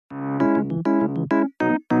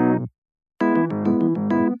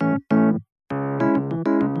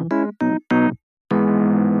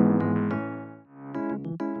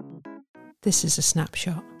This is a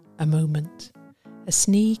snapshot, a moment, a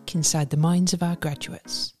sneak inside the minds of our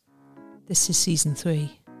graduates. This is Season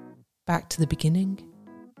 3. Back to the beginning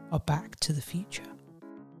or back to the future?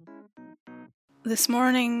 This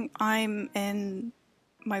morning I'm in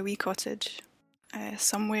my wee cottage,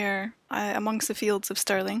 somewhere amongst the fields of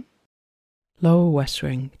Stirling. Laura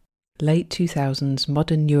Westring, late 2000s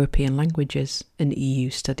Modern European Languages and EU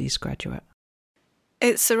Studies graduate.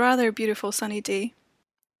 It's a rather beautiful sunny day.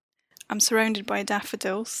 I'm surrounded by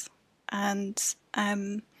daffodils, and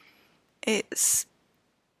it's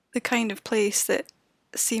the kind of place that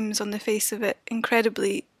seems on the face of it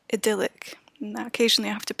incredibly idyllic, and occasionally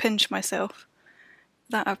I have to pinch myself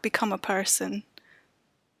that I've become a person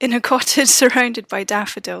in a cottage surrounded by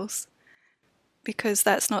daffodils, because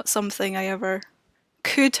that's not something I ever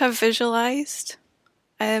could have visualised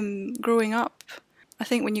growing up. I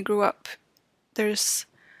think when you grow up, there's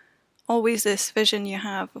always this vision you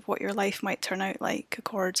have of what your life might turn out like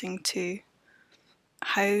according to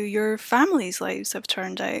how your family's lives have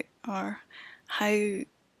turned out, or how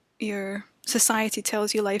your society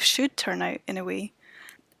tells you life should turn out in a way.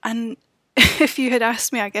 And if you had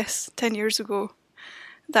asked me, I guess, 10 years ago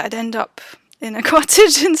that I'd end up in a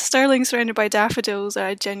cottage in Stirling surrounded by daffodils,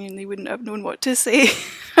 I genuinely wouldn't have known what to say.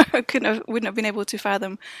 I wouldn't have been able to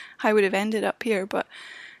fathom how I would have ended up here, but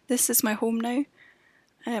this is my home now.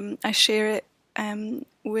 I share it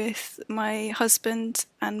with my husband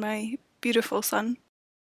and my beautiful son.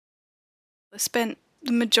 I spent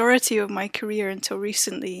the majority of my career until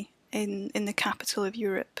recently in the capital of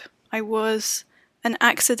Europe. I was an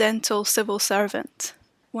accidental civil servant,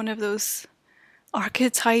 one of those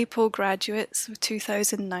archetypal graduates of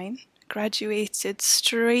 2009, graduated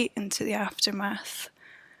straight into the aftermath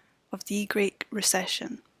of the Great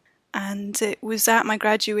Recession. And it was at my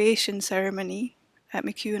graduation ceremony at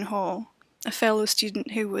McEwan Hall, a fellow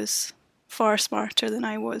student who was far smarter than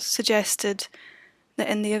I was suggested that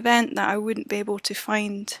in the event that I wouldn't be able to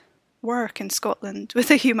find work in Scotland with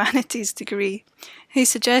a humanities degree, he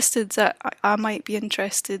suggested that I might be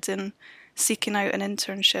interested in seeking out an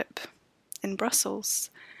internship in Brussels.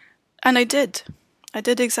 And I did. I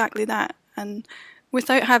did exactly that, and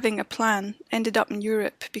without having a plan, ended up in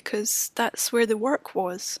Europe because that's where the work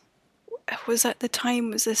was. It was at the time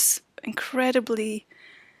was this incredibly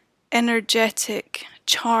energetic,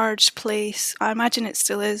 charged place. I imagine it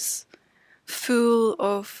still is, full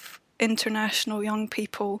of international young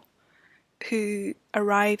people who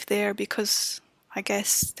arrive there because I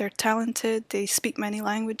guess they're talented, they speak many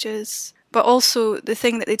languages, but also the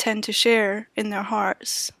thing that they tend to share in their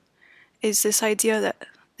hearts is this idea that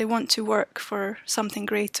they want to work for something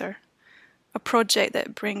greater, a project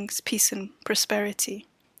that brings peace and prosperity.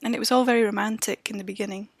 And it was all very romantic in the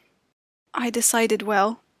beginning. I decided,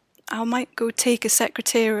 well, I might go take a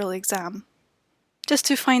secretarial exam just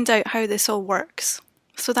to find out how this all works,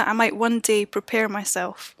 so that I might one day prepare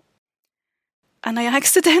myself. And I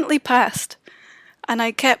accidentally passed, and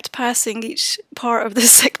I kept passing each part of the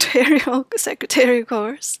secretarial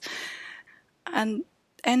course, and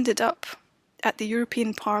ended up at the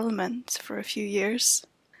European Parliament for a few years.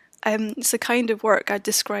 It's the kind of work I'd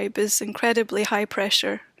describe as incredibly high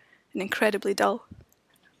pressure and incredibly dull.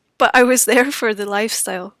 But I was there for the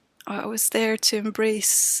lifestyle. I was there to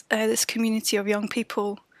embrace this community of young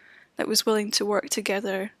people that was willing to work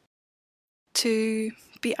together to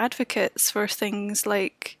be advocates for things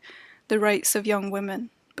like the rights of young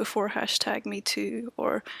women before #MeToo,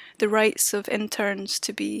 or the rights of interns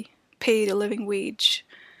to be paid a living wage.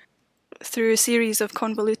 Through a series of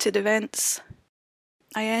convoluted events,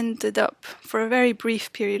 I ended up, for a very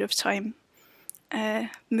brief period of time,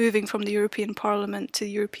 moving from the European Parliament to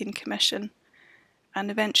the European Commission,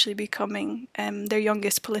 and eventually becoming their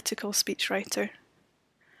youngest political speechwriter.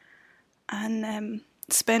 And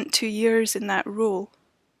spent 2 years in that role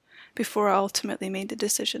before I ultimately made the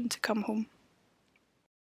decision to come home.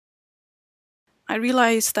 I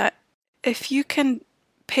realised that if you can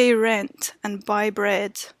pay rent and buy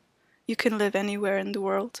bread, you can live anywhere in the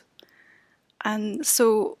world. And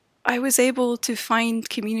so I was able to find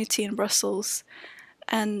community in Brussels,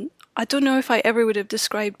 and I don't know if I ever would have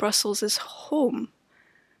described Brussels as home,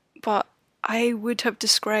 but I would have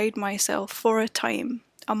described myself for a time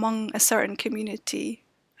among a certain community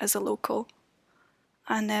as a local.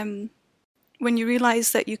 And when you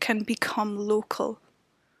realise that you can become local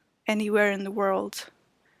anywhere in the world,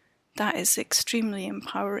 that is extremely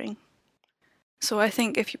empowering. So I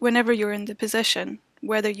think whenever you're in the position,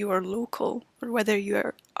 whether you are local or whether you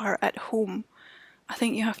are at home, I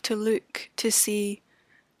think you have to look to see,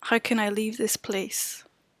 how can I leave this place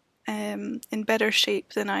in better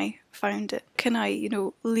shape than I found it? Can I,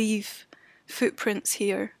 leave footprints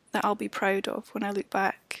here that I'll be proud of when I look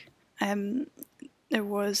back. There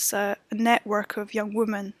was a network of young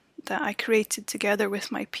women that I created together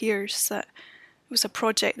with my peers. That it was a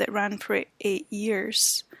project that ran for 8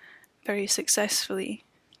 years, very successfully.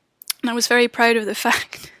 And I was very proud of the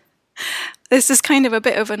fact, this is kind of a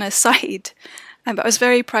bit of an aside, but I was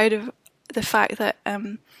very proud of the fact that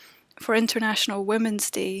for International Women's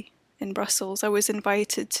Day in Brussels, I was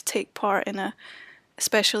invited to take part in a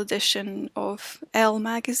special edition of Elle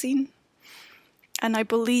magazine. And I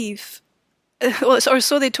believe, or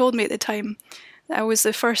so they told me at the time, that I was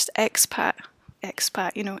the first expat,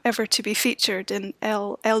 ever to be featured in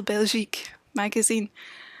Elle Belgique magazine.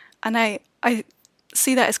 And I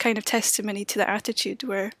see that as kind of testimony to the attitude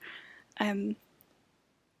where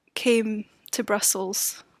came to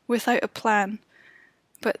Brussels without a plan,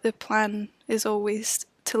 but the plan is always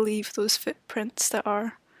to leave those footprints that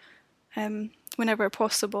are, whenever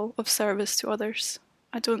possible, of service to others.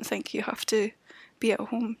 I don't think you have to be at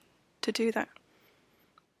home to do that.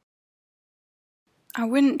 I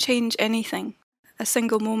wouldn't change anything, a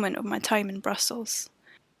single moment of my time in Brussels.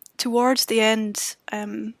 Towards the end,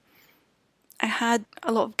 I had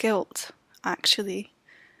a lot of guilt, actually,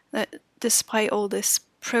 that despite all this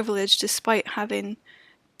privilege, despite having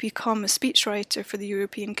become a speechwriter for the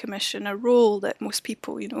European Commission, a role that most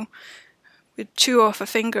people, would chew off a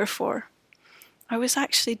finger for, I was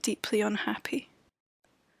actually deeply unhappy.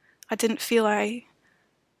 I didn't feel I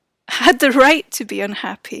had the right to be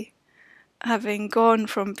unhappy, having gone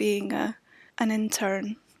from being an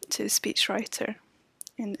intern to a speechwriter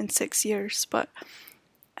in 6 years. But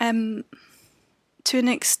to an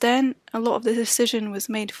extent, a lot of the decision was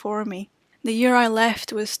made for me. The year I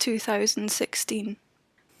left was 2016.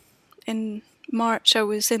 In March, I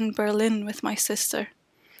was in Berlin with my sister.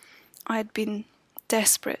 I had been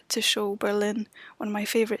desperate to show Berlin, one of my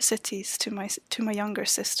favourite cities, to my younger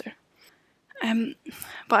sister.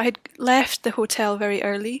 But I had left the hotel very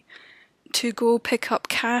early to go pick up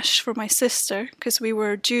cash for my sister, because we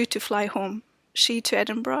were due to fly home, she to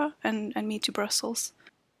Edinburgh and me to Brussels.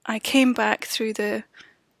 I came back through the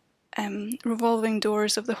revolving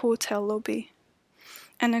doors of the hotel lobby,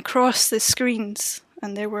 and across the screens,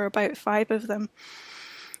 and there were about 5 of them,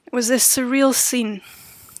 was this surreal scene.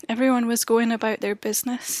 Everyone was going about their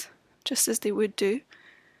business, just as they would do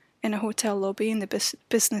in a hotel lobby in the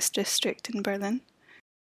business district in Berlin.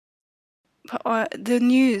 But the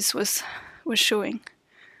news was showing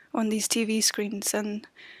on these TV screens, and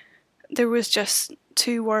there was just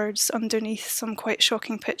 2 words underneath some quite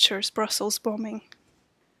shocking pictures: Brussels bombing.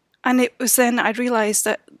 And it was then I realised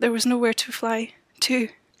that there was nowhere to fly to.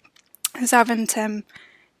 Zaventem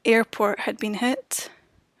airport had been hit,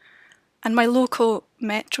 and my local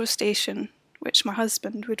metro station, which my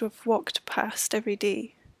husband would have walked past every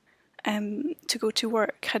day to go to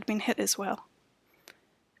work, had been hit as well.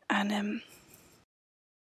 And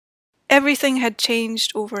everything had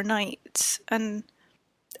changed overnight, and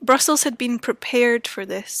Brussels had been prepared for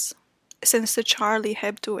this since the Charlie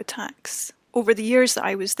Hebdo attacks. Over the years that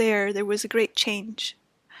I was there was a great change.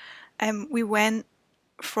 We went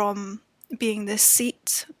from being the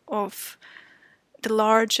seat of the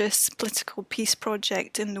largest political peace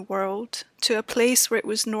project in the world to a place where it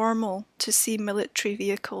was normal to see military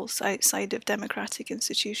vehicles outside of democratic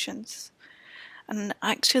institutions. And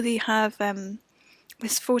actually have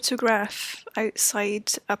this photograph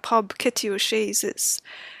outside a pub, Kitty O'Shea's. It's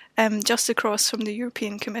just across from the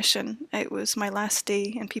European Commission. It was my last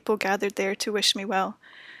day, and people gathered there to wish me well.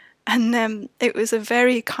 And it was a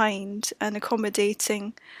very kind and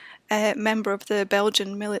accommodating member of the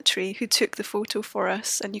Belgian military who took the photo for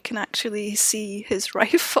us, and you can actually see his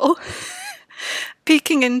rifle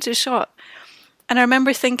peeking into shot. And I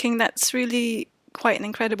remember thinking that's really quite an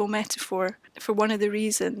incredible metaphor for one of the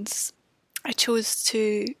reasons I chose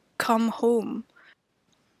to come home.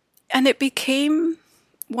 And it became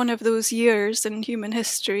one of those years in human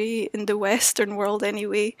history, in the Western world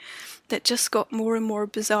anyway, that just got more and more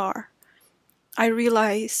bizarre. I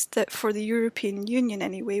realised that for the European Union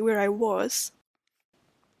anyway, where I was,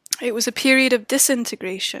 it was a period of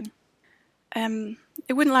disintegration.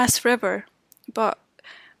 It wouldn't last forever, but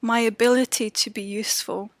my ability to be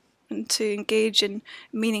useful and to engage in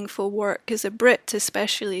meaningful work as a Brit,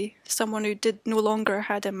 especially someone who no longer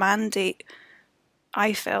had a mandate,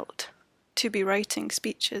 I felt, to be writing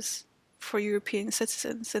speeches for European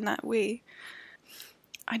citizens in that way.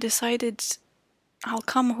 I decided I'll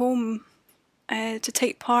come home to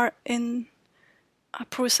take part in a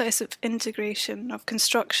process of integration, of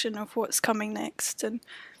construction of what's coming next. And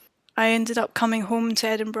I ended up coming home to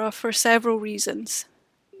Edinburgh for several reasons,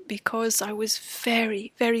 because I was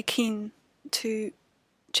very, very keen to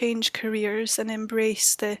change careers and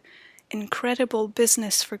embrace the incredible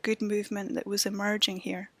business for good movement that was emerging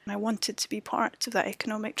here. And I wanted to be part of that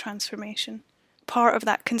economic transformation, part of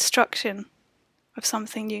that construction of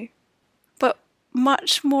something new. But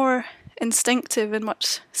much more instinctive and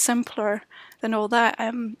much simpler than all that,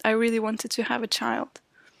 I really wanted to have a child.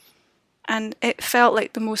 And it felt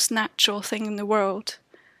like the most natural thing in the world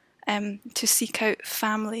to seek out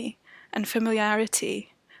family and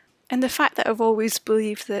familiarity. And the fact that I've always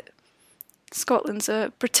believed that Scotland's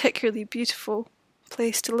a particularly beautiful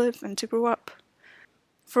place to live and to grow up.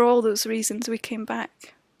 For all those reasons, we came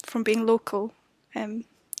back from being local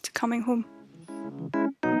to coming home.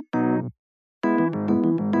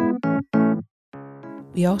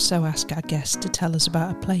 We also ask our guests to tell us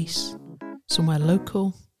about a place, somewhere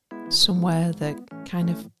local, somewhere that kind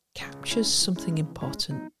of captures something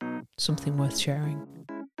important, something worth sharing.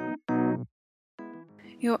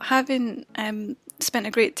 You know, having spent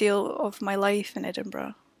a great deal of my life in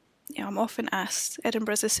Edinburgh, I'm often asked,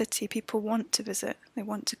 Edinburgh's a city people want to visit, they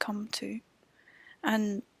want to come to.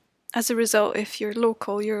 And as a result, if you're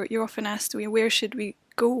local, you're often asked, where should we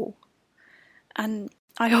go? And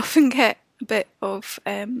I often get a bit of,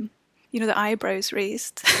 the eyebrows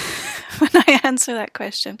raised when I answer that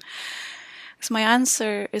question. Because my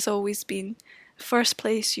answer has always been, the first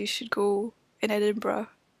place you should go in Edinburgh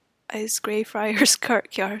is Greyfriars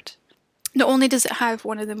Kirkyard. Not only does it have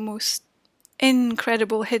one of the most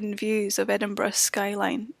incredible hidden views of Edinburgh's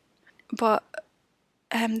skyline, but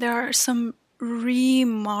there are some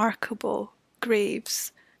remarkable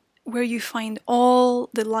graves where you find all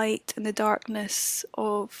the light and the darkness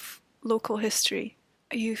of local history.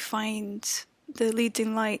 You find the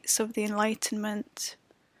leading lights of the Enlightenment.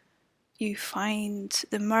 You find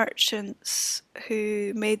the merchants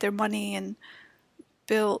who made their money and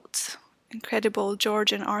built incredible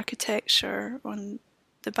Georgian architecture on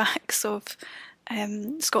the backs of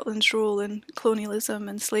Scotland's role in colonialism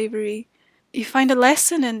and slavery. You find a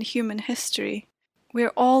lesson in human history.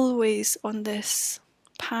 We're always on this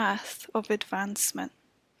path of advancement.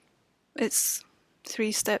 It's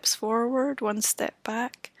 3 steps forward, 1 step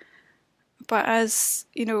back. But as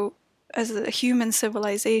a human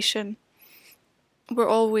civilization, we're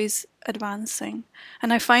always advancing.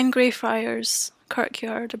 And I find Greyfriars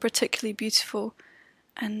Kirkyard a particularly beautiful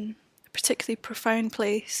and particularly profound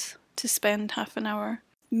place to spend half an hour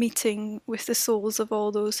meeting with the souls of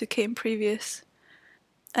all those who came previous.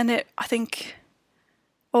 And it, I think,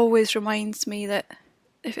 always reminds me that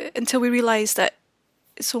until we realise that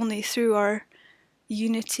it's only through our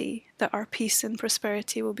unity that our peace and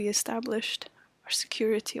prosperity will be established, our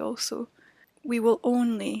security also, we will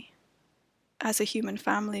only, as a human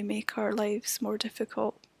family, make our lives more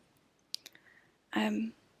difficult.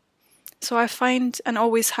 So I find, and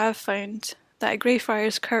always have found, that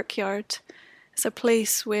Greyfriars Kirkyard is a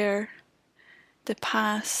place where the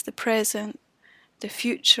past, the present, the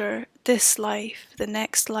future, this life, the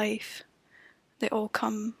next life, they all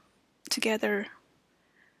come together.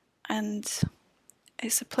 And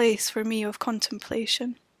it's a place for me of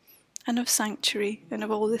contemplation and of sanctuary and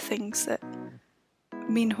of all the things that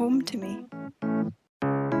mean home to me.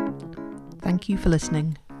 Thank you for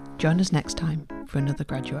listening. Join us next time for another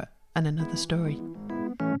graduate and another story.